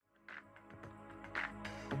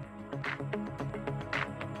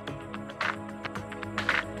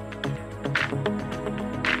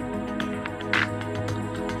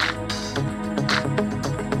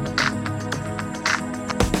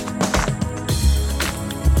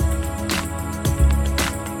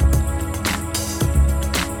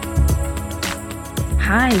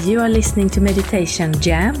Hi, you are listening to Meditation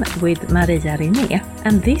Jam with Maria René,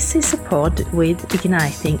 and this is a pod with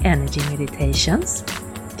igniting energy meditations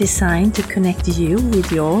designed to connect you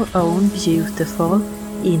with your own beautiful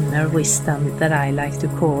inner wisdom that I like to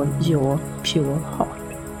call your pure heart.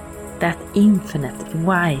 That infinite,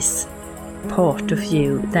 wise part of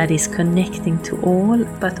you that is connecting to all,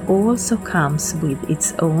 but also comes with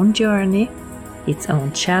its own journey, its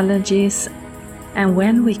own challenges. And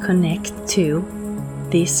when we connect to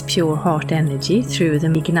this pure heart energy through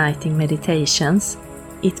the igniting meditations,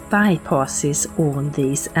 it bypasses all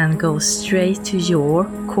these and goes straight to your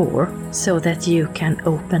core so that you can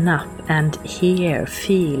open up and hear,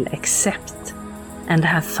 feel, accept, and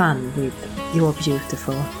have fun with your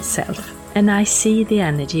beautiful self. And I see the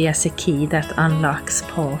energy as a key that unlocks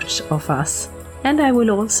parts of us. And I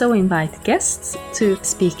will also invite guests to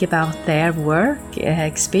speak about their work,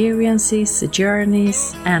 experiences,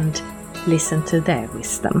 journeys, and listen to their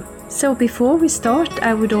wisdom. So before we start,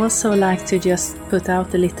 I would also like to just put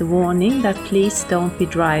out a little warning that please don't be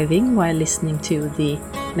driving while listening to the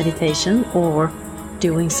meditation or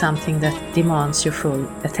doing something that demands your full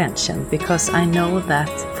attention, because I know that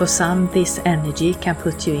for some this energy can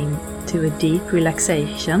put you into a deep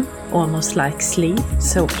relaxation, almost like sleep,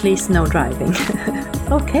 so please no driving.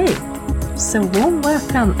 Okay, so warm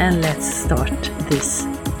welcome and let's start this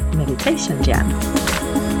meditation jam.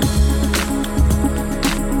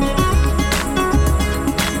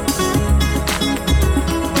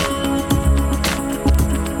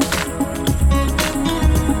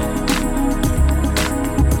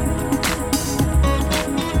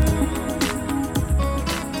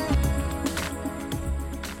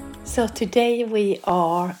 So today we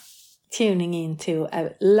are tuning into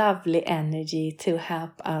a lovely energy to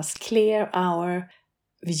help us clear our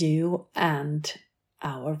view and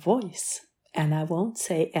our voice. And I won't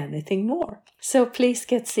say anything more. So please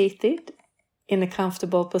get seated in a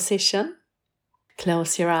comfortable position.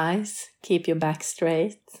 Close your eyes, keep your back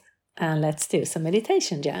straight, and let's do some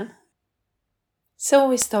meditation jam. So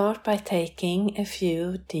we start by taking a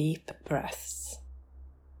few deep breaths.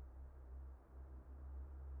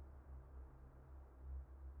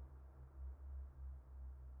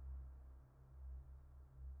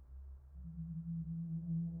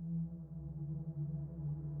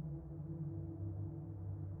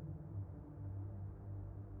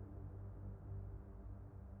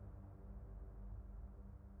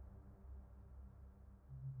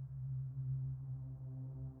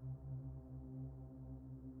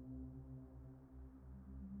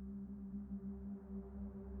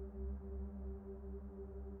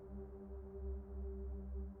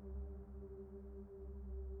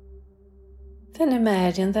 Then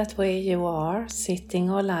imagine that where you are, sitting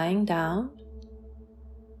or lying down,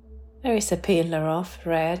 there is a pillar of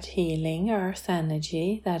red healing earth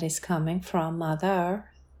energy that is coming from Mother Earth.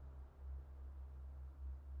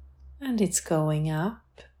 And it's going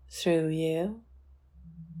up through you,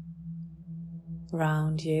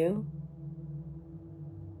 around you,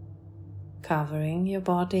 covering your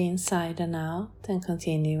body inside and out and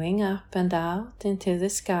continuing up and out into the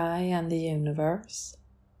sky and the universe.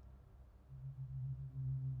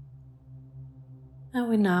 And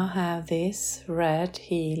we now have this red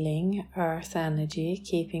healing earth energy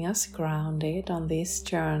keeping us grounded on this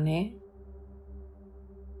journey.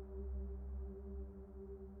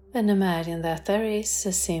 Then imagine that there is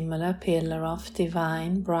a similar pillar of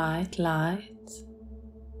divine bright light,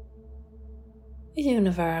 a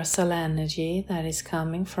universal energy that is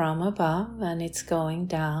coming from above, and it's going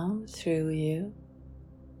down through you,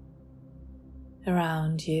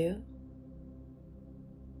 around you,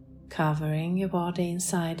 covering your body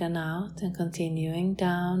inside and out and continuing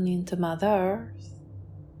down into Mother Earth.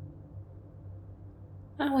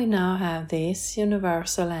 And we now have this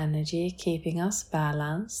universal energy keeping us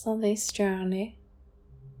balanced on this journey.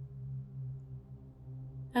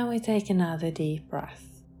 And we take another deep breath.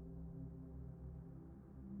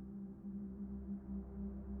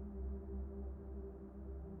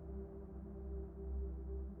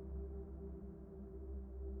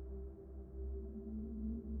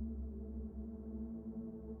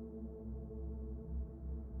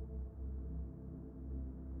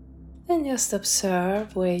 Then just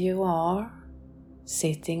observe where you are,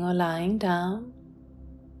 sitting or lying down.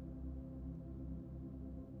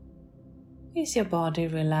 Is your body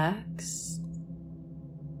relaxed?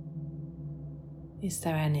 Is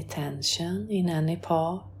there any tension in any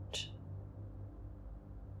part?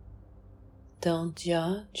 Don't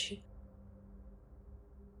judge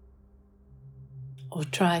or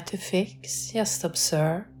try to fix, just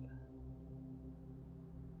observe.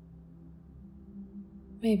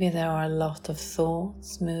 Maybe there are a lot of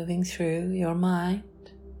thoughts moving through your mind.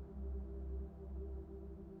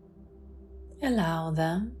 Allow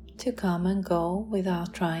them to come and go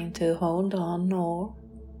without trying to hold on or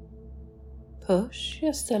push.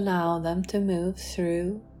 Just allow them to move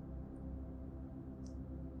through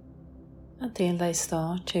until they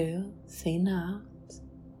start to thin out.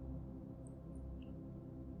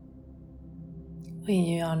 When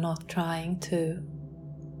you are not trying to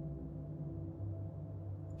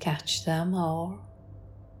catch them or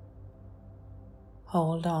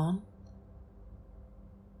hold on.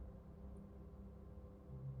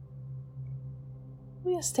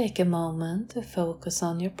 Just take a moment to focus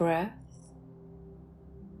on your breath.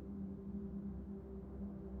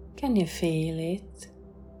 Can you feel it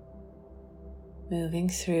moving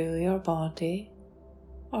through your body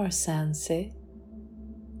or sense it?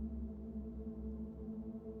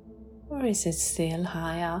 Or is it still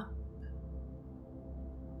high up?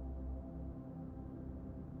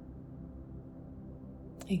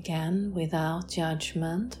 Again, without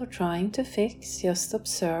judgment or trying to fix, just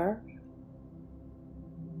observe.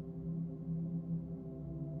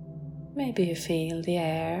 Maybe you feel the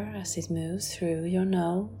air as it moves through your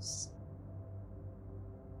nose.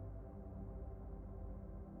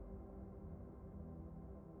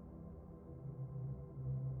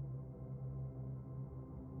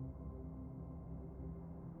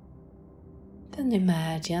 Then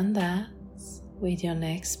imagine that with your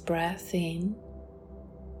next breath in,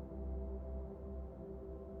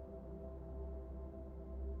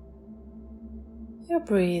 you're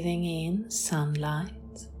breathing in sunlight.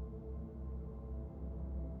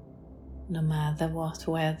 No matter what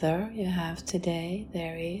weather you have today,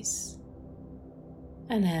 there is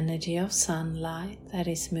an energy of sunlight that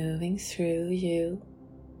is moving through you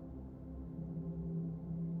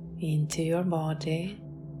into your body.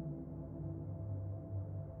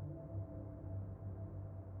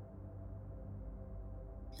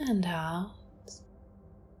 And out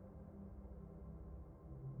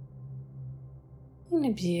in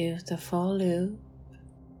a beautiful loop.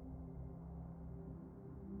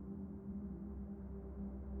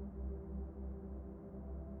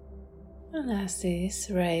 And as this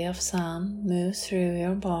ray of sun moves through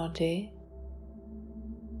your body,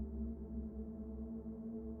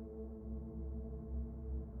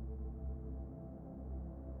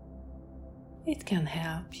 it can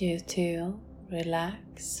help you to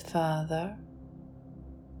relax further,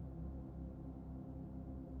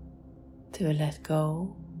 to let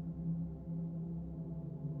go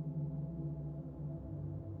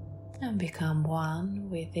and become one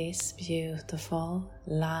with this beautiful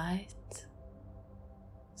light,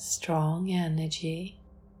 strong energy.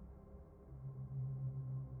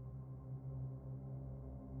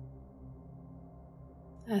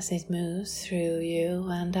 As it moves through you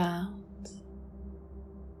and out.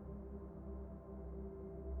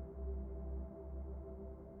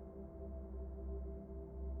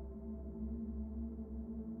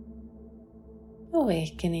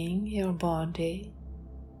 Awakening your body,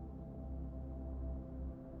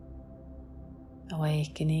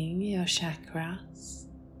 awakening your chakras,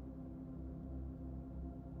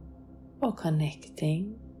 or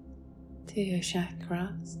connecting to your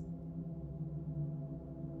chakras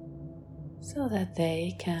so that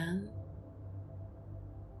they can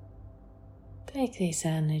take this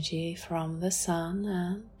energy from the sun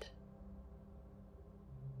and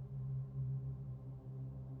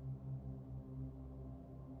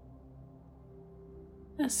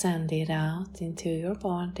send it out into your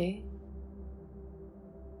body.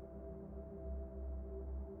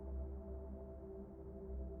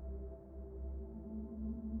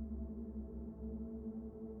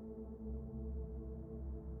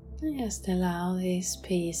 And just allow this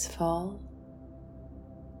peaceful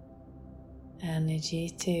energy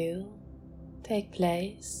to take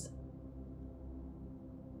place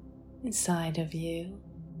inside of you.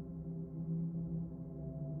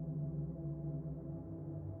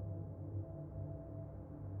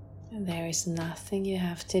 And there is nothing you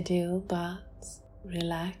have to do but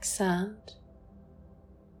relax and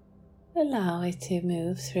allow it to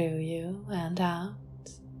move through you and out.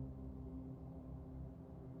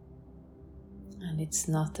 And it's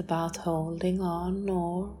not about holding on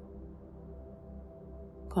or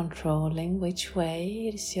controlling which way,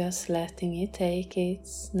 it's just letting it take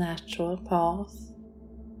its natural path.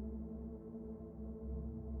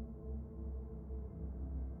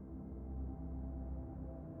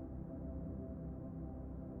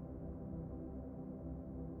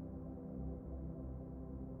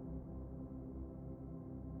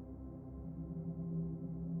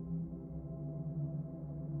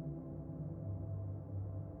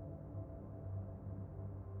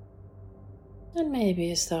 And maybe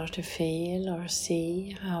you start to feel or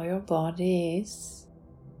see how your body is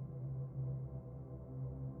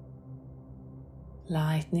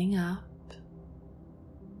lightening up,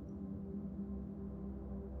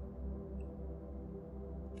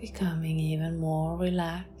 becoming even more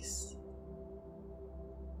relaxed,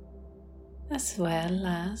 as well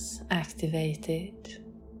as activated.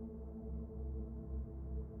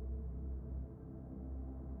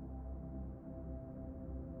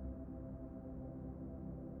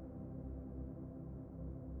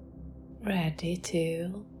 Ready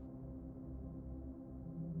to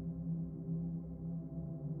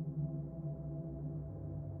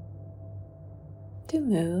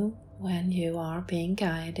move when you are being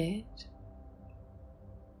guided,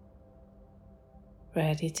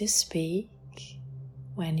 ready to speak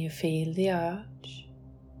when you feel the urge,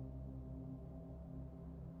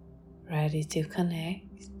 ready to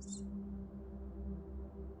connect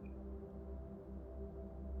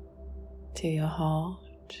to your heart,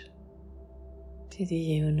 to the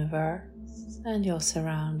universe and your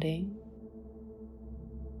surrounding.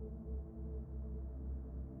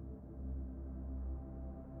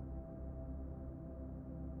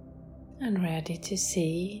 And ready to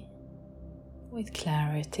see with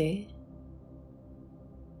clarity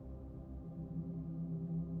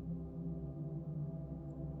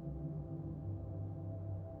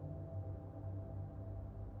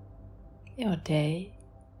your day,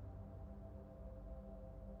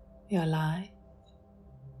 your life,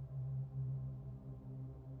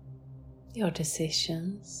 your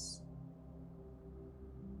decisions,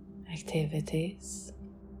 activities,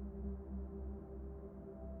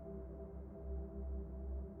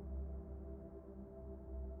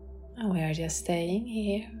 and we are just staying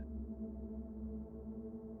here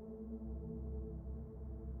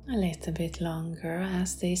a little bit longer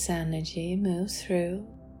as this energy moves through.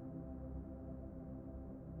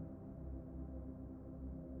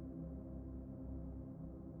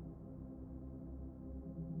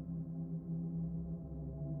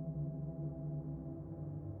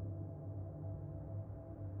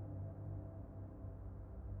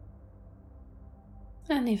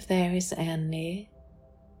 And if there is any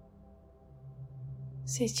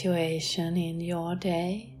situation in your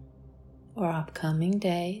day or upcoming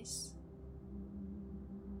days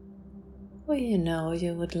where you know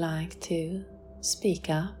you would like to speak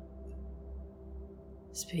up,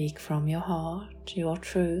 speak from your heart, your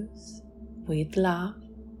truth, with love,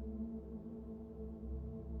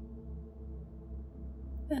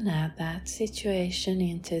 then add that situation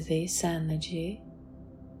into this energy.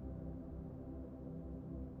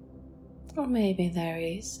 Or maybe there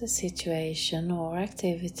is a situation or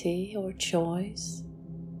activity or choice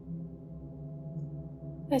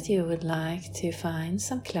that you would like to find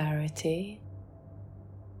some clarity.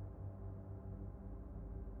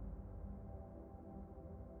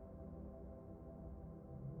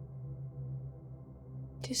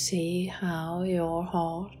 To see how your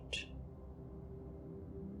heart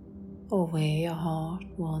or where your heart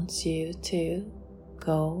wants you to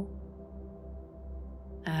go,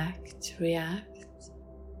 act, react,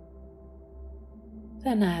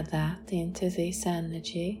 then add that into this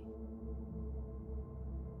energy.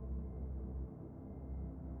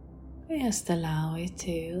 Just allow it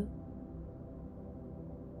to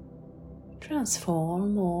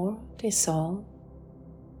transform or dissolve.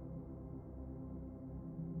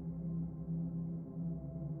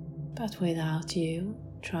 But without you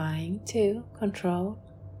trying to control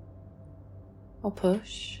or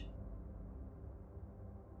push.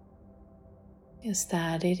 Just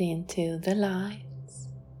add it into the light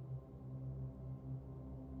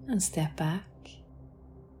and step back.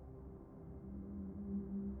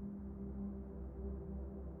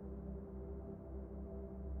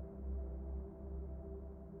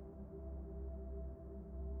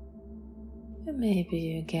 And maybe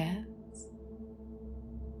you get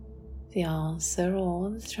the answer or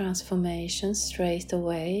the transformation straight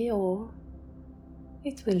away, or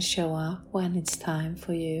it will show up when it's time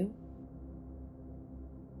for you.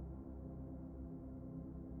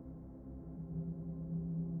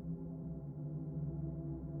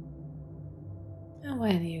 And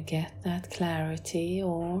when you get that clarity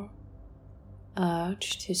or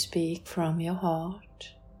urge to speak from your heart,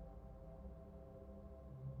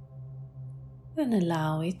 then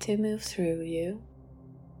allow it to move through you.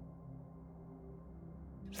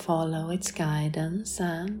 Follow its guidance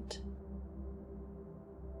and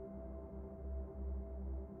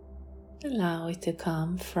allow it to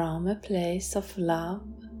come from a place of love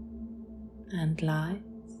and light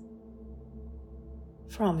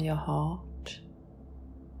from your heart.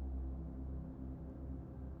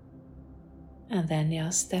 And then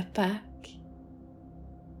just step back.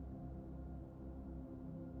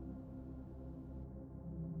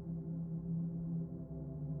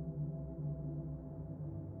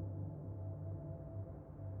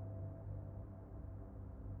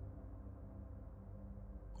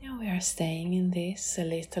 And we are staying in this a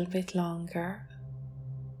little bit longer.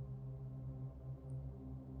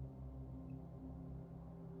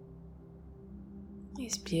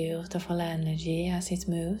 This beautiful energy as it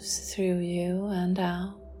moves through you and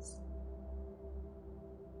out,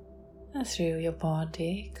 and through your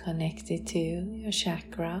body, connected to your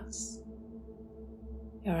chakras,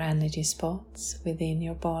 your energy spots within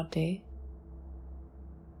your body,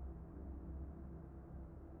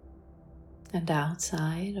 and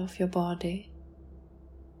outside of your body.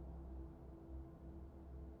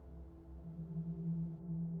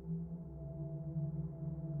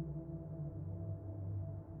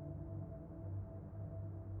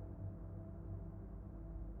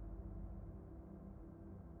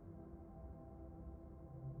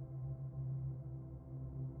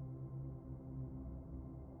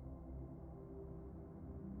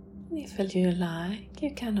 If you like,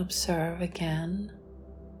 you can observe again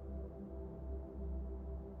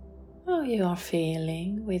how you are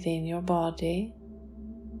feeling within your body.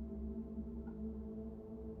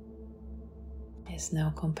 There's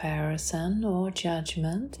no comparison or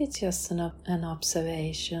judgment, it's just an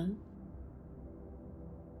observation.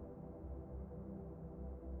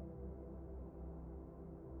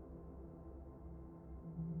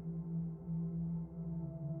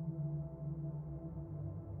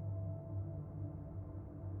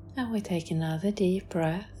 And we take another deep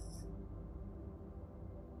breath.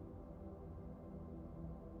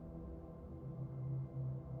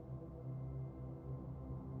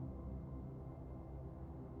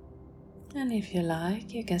 And if you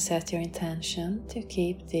like, you can set your intention to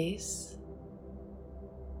keep this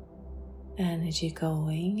energy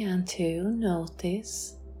going and to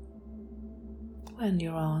notice when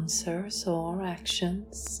your answers or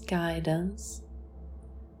actions, guidance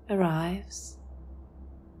arrives.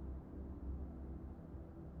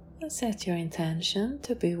 And set your intention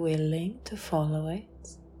to be willing to follow it,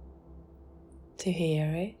 to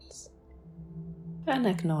hear it, and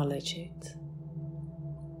acknowledge it.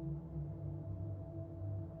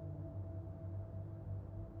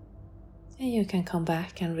 And you can come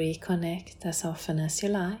back and reconnect as often as you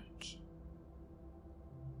like.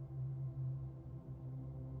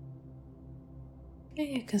 And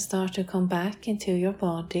you can start to come back into your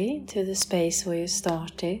body, into the space where you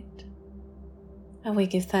started. And we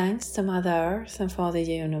give thanks to Mother Earth and Father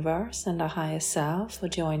Universe and our higher self for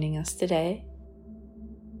joining us today.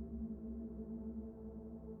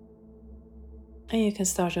 And you can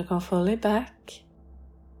start to come fully back.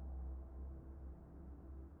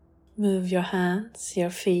 Move your hands,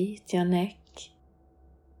 your feet, your neck.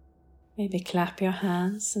 Maybe clap your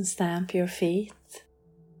hands and stamp your feet.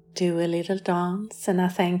 Do a little dance, and I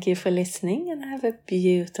thank you for listening and have a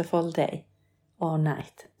beautiful day or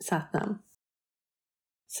night. Satnam.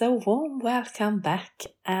 So warm welcome back,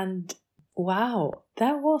 and wow,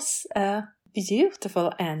 that was a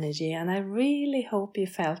beautiful energy, and I really hope you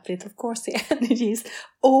felt it. Of course, the energy is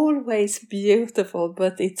always beautiful,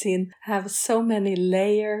 but have so many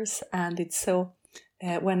layers, and it's so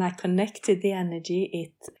when I connected the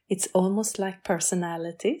energy, it's almost like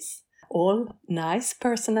personalities. All nice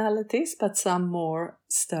personalities, but some more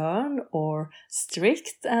stern or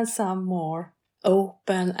strict, and some more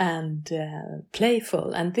open and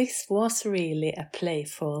playful. And this was really a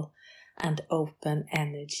playful and open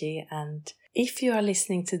energy. And if you are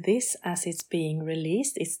listening to this as it's being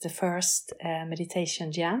released, it's the first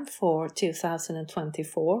meditation jam for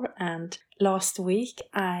 2024. And last week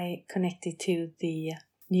I connected to the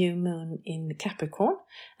new moon in Capricorn,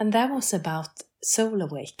 and that was about soul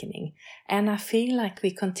awakening. And I feel like we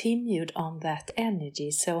continued on that energy.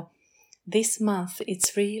 So this month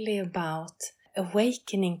it's really about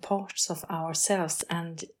awakening parts of ourselves,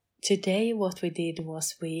 and today what we did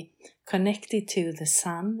was we connected to the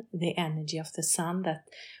sun, the energy of the sun that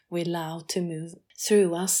we allow to move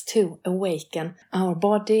through us to awaken our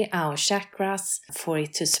body, our chakras, for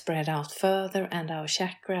it to spread out further. And our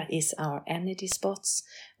chakra is our energy spots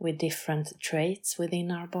with different traits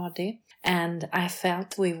within our body. And I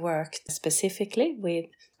felt we worked specifically with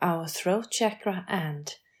our throat chakra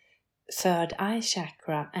and third eye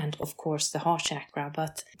chakra, and of course the heart chakra,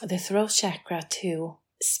 but the throat chakra to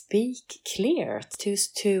speak clear, to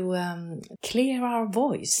clear our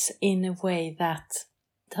voice in a way that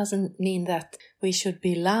doesn't mean that we should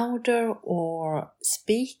be louder or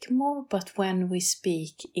speak more, but when we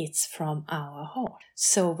speak, it's from our heart.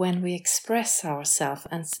 So when we express ourselves,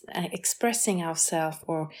 and expressing ourselves,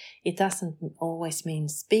 or it doesn't always mean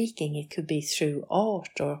speaking, it could be through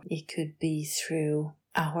art, or it could be through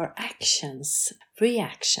our actions,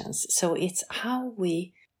 reactions. So it's how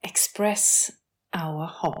we express our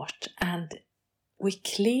heart, and we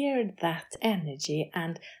clear that energy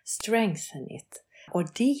and strengthen it, or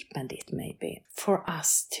deepened it maybe, for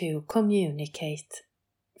us to communicate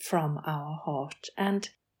from our heart. And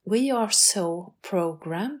we are so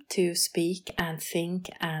programmed to speak and think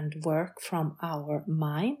and work from our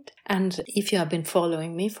mind. And if you have been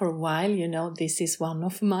following me for a while, you know this is one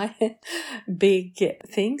of my big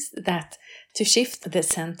things, that to shift the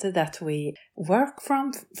center that we work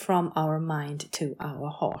from our mind to our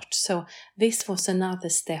heart. So this was another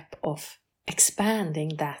step of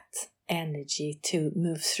expanding that energy to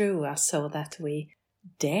move through us, so that we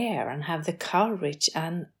dare and have the courage,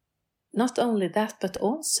 and not only that, but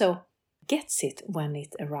also gets it when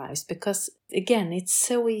it arrives. Because again, it's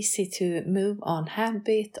so easy to move on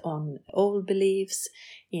habit, on old beliefs,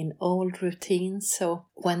 in old routines. So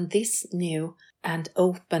when this new and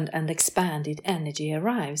opened and expanded energy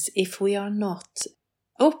arrives, if we are not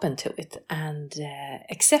open to it and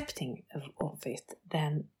accepting of it,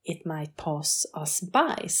 then it might pass us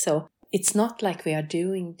by. So it's not like we are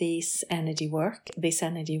doing this energy work,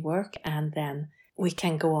 and then we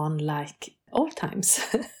can go on like old times.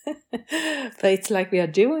 But it's like we are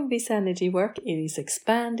doing this energy work, it is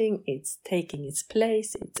expanding, it's taking its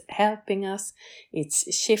place, it's helping us,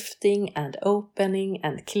 it's shifting and opening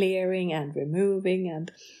and clearing and removing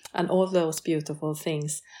and all those beautiful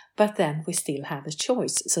things. But then we still have a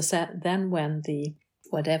choice. So then when the,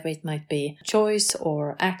 whatever it might be, choice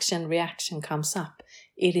or action, reaction comes up,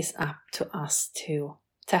 it is up to us to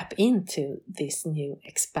tap into these new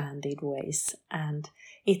expanded ways, and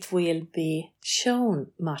it will be shown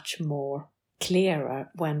much more clearer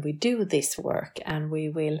when we do this work, and we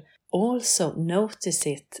will also notice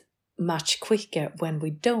it much quicker when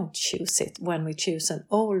we don't choose it, when we choose an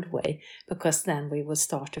old way, because then we will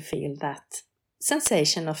start to feel that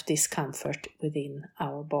sensation of discomfort within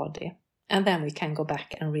our body. And then we can go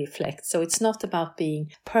back and reflect. So it's not about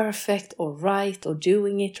being perfect or right or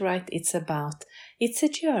doing it right. It's a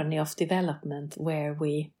journey of development where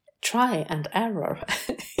we try and error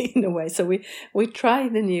in a way. So we try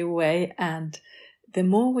the new way, and the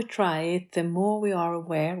more we try it, the more we are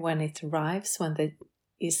aware when it arrives, when there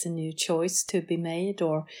is a new choice to be made,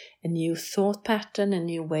 or a new thought pattern, a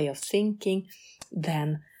new way of thinking,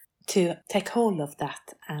 then to take hold of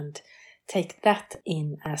that and take that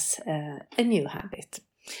in as a new habit.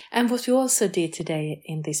 And what we also did today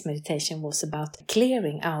in this meditation was about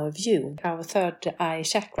clearing our view, our third eye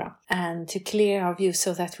chakra, and to clear our view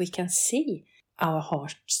so that we can see our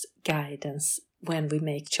heart's guidance when we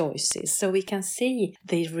make choices. So we can see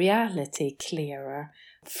the reality clearer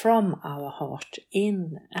from our heart,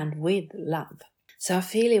 in and with love. So I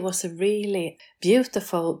feel it was a really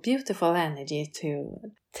beautiful, beautiful energy to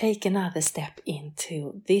take another step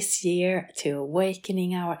into this year, to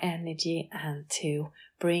awakening our energy and to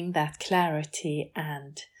bring that clarity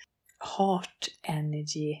and heart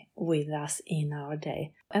energy with us in our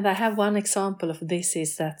day. And I have one example of this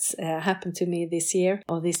is that's happened to me this year,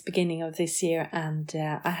 or this beginning of this year, and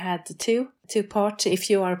I had two parts. If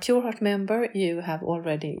you are a Pure Heart member, you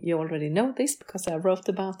already know this because I wrote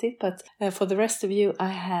about it. But for the rest of you, I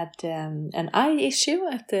had an eye issue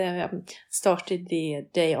started the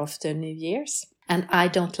day after New Year's. And I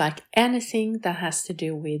don't like anything that has to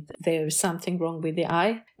do with there's something wrong with the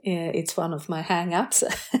eye. It's one of my hang-ups.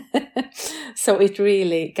 So it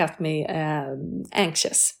really got me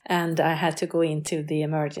anxious. And I had to go into the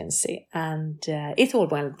emergency. And it all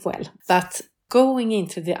went well. But going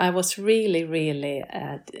into I was really, really,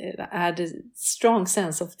 I had a strong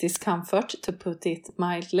sense of discomfort, to put it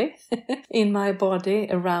mildly, in my body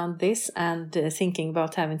around this, and thinking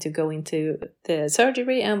about having to go into the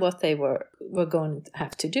surgery and what they were going to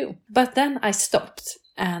have to do. But then I stopped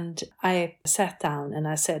and I sat down and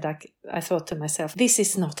I said, I thought to myself, this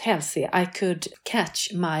is not healthy. I could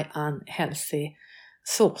catch my unhealthy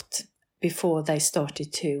thought before they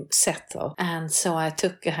started to settle. And so I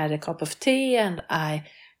had a cup of tea and I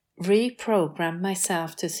reprogrammed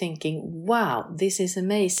myself to thinking, wow, this is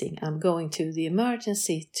amazing. I'm going to the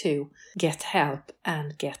emergency to get help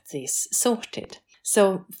and get this sorted.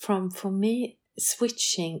 So for me,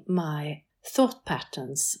 switching my thought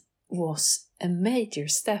patterns was a major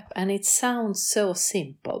step, and it sounds so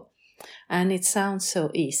simple and it sounds so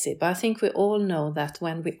easy, but I think we all know that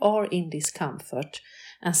when we are in discomfort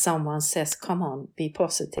and someone says, come on, be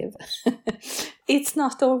positive. It's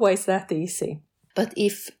not always that easy. But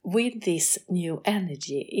if with this new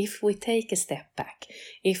energy, if we take a step back,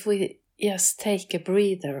 if we just take a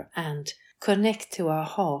breather and connect to our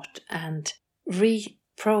heart and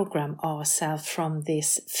reprogram ourselves from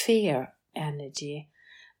this fear energy,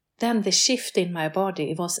 then the shift in my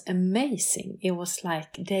body, it was amazing. It was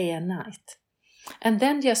like day and night. And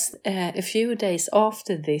then just a few days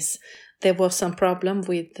after this, there was some problem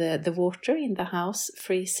with the water in the house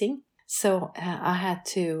freezing. So I had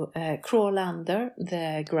to crawl under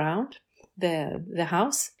the ground, the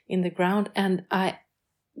house in the ground. And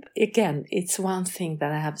again, it's one thing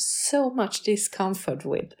that I have so much discomfort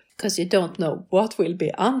with, because you don't know what will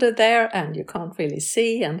be under there and you can't really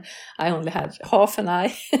see. And I only had half an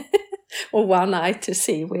eye or one eye to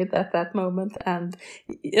see with at that moment. And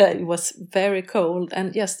it was very cold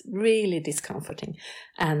and just really discomforting.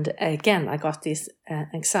 And again, I got this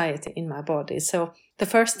anxiety in my body. So the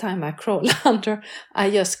first time I crawled under, I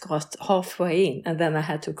just got halfway in and then I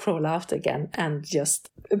had to crawl out again and just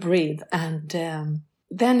breathe. And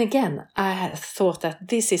then again, I thought that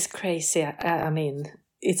this is crazy. I mean,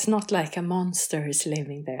 it's not like a monster is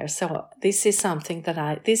living there. So this is something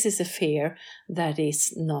this is a fear that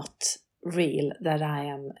is not real, that I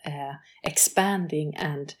am expanding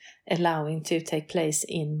and allowing to take place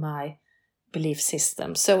in my belief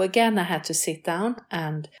system. So again, I had to sit down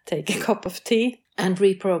and take a cup of tea and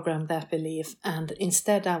reprogram that belief. And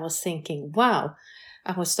instead I was thinking, wow,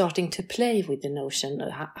 I was starting to play with the notion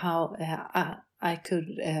how I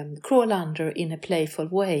could crawl under in a playful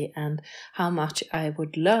way, and how much I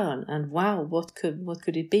would learn, and wow, what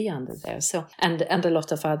could it be under there? So and a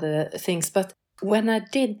lot of other things. But when I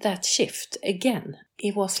did that shift again,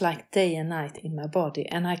 it was like day and night in my body,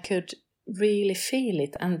 and I could really feel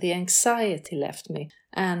it, and the anxiety left me.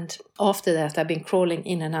 And after that, I've been crawling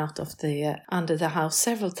in and out of under the house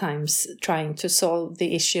several times, trying to solve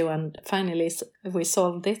the issue, and finally we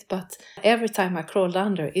solved it. But every time I crawled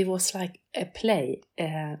under, it was like a play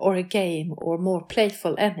or a game or more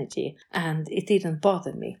playful energy, and it didn't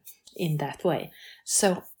bother me in that way.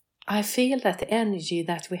 So I feel that the energy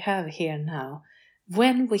that we have here now,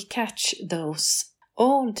 when we catch those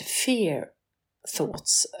old fear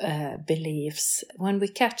thoughts, beliefs, when we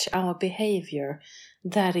catch our behavior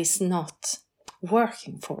that is not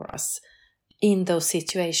working for us in those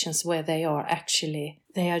situations where they are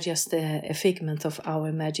just a figment of our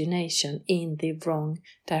imagination in the wrong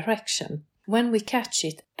direction. When we catch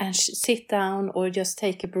it and sit down or just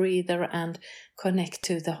take a breather and connect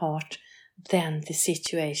to the heart, then the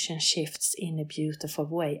situation shifts in a beautiful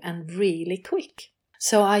way and really quick.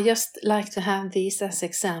 So I just like to have these as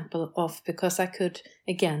example of, because it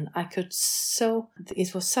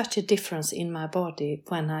was such a difference in my body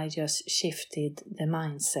when I just shifted the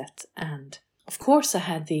mindset. And of course I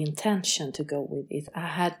had the intention to go with it. I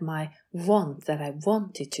had my want that I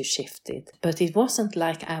wanted to shift it. But it wasn't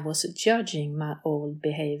like I was judging my old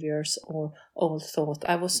behaviors or old thought.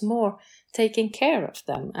 I was more taking care of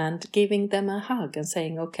them and giving them a hug and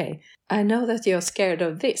saying, okay, I know that you're scared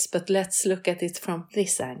of this, but let's look at it from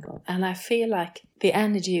this angle. And I feel like the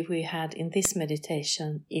energy we had in this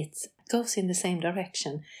meditation, it goes in the same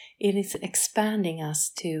direction. It is expanding us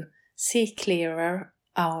to see clearer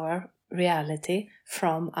our reality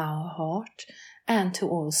from our heart, and to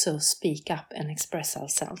also speak up and express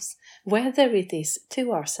ourselves, whether it is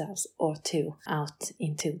to ourselves or to out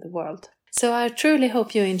into the world. So I truly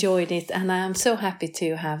hope you enjoyed it, and I am so happy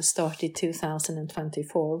to have started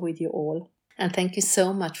 2024 with you all. And thank you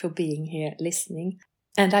so much for being here listening.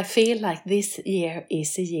 And I feel like this year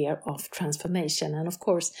is a year of transformation. And of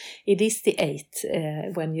course, it is the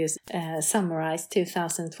 8th. When you summarize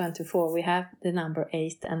 2024, we have the number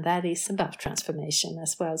 8, and that is about transformation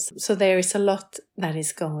as well. So there is a lot that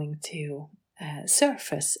is going to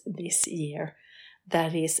surface this year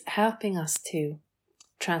that is helping us to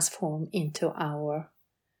transform into our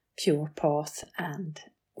pure path and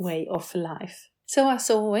way of life. So as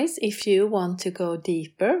always, if you want to go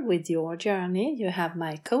deeper with your journey, you have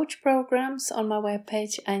my coach programs on my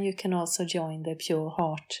webpage, and you can also join the Pure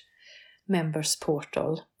Heart members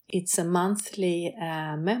portal. It's a monthly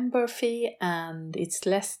member fee, and it's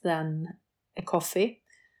less than a coffee,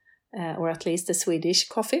 or at least a Swedish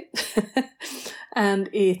coffee. And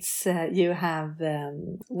it's you have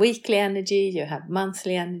weekly energy, you have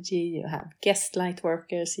monthly energy, you have guest light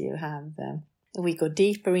workers, you have we go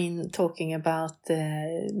deeper in talking about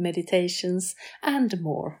meditations and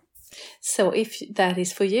more. So if that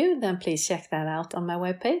is for you, then please check that out on my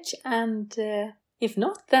webpage. And if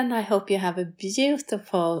not, then I hope you have a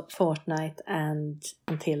beautiful fortnight, and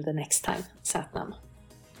until the next time, Satnam.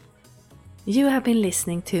 You have been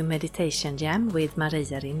listening to Meditation Jam with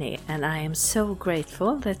Maria René, and I am so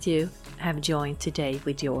grateful that you have joined today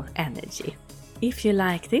with your energy. If you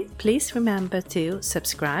liked it, please remember to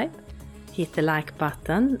subscribe, hit the like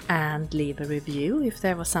button and leave a review if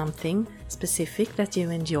there was something specific that you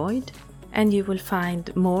enjoyed. And you will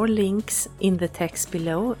find more links in the text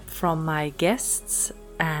below from my guests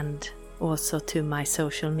and also to my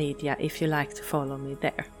social media if you like to follow me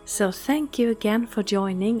there. So thank you again for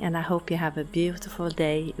joining, and I hope you have a beautiful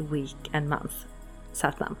day, week and month.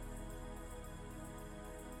 Sat Nam.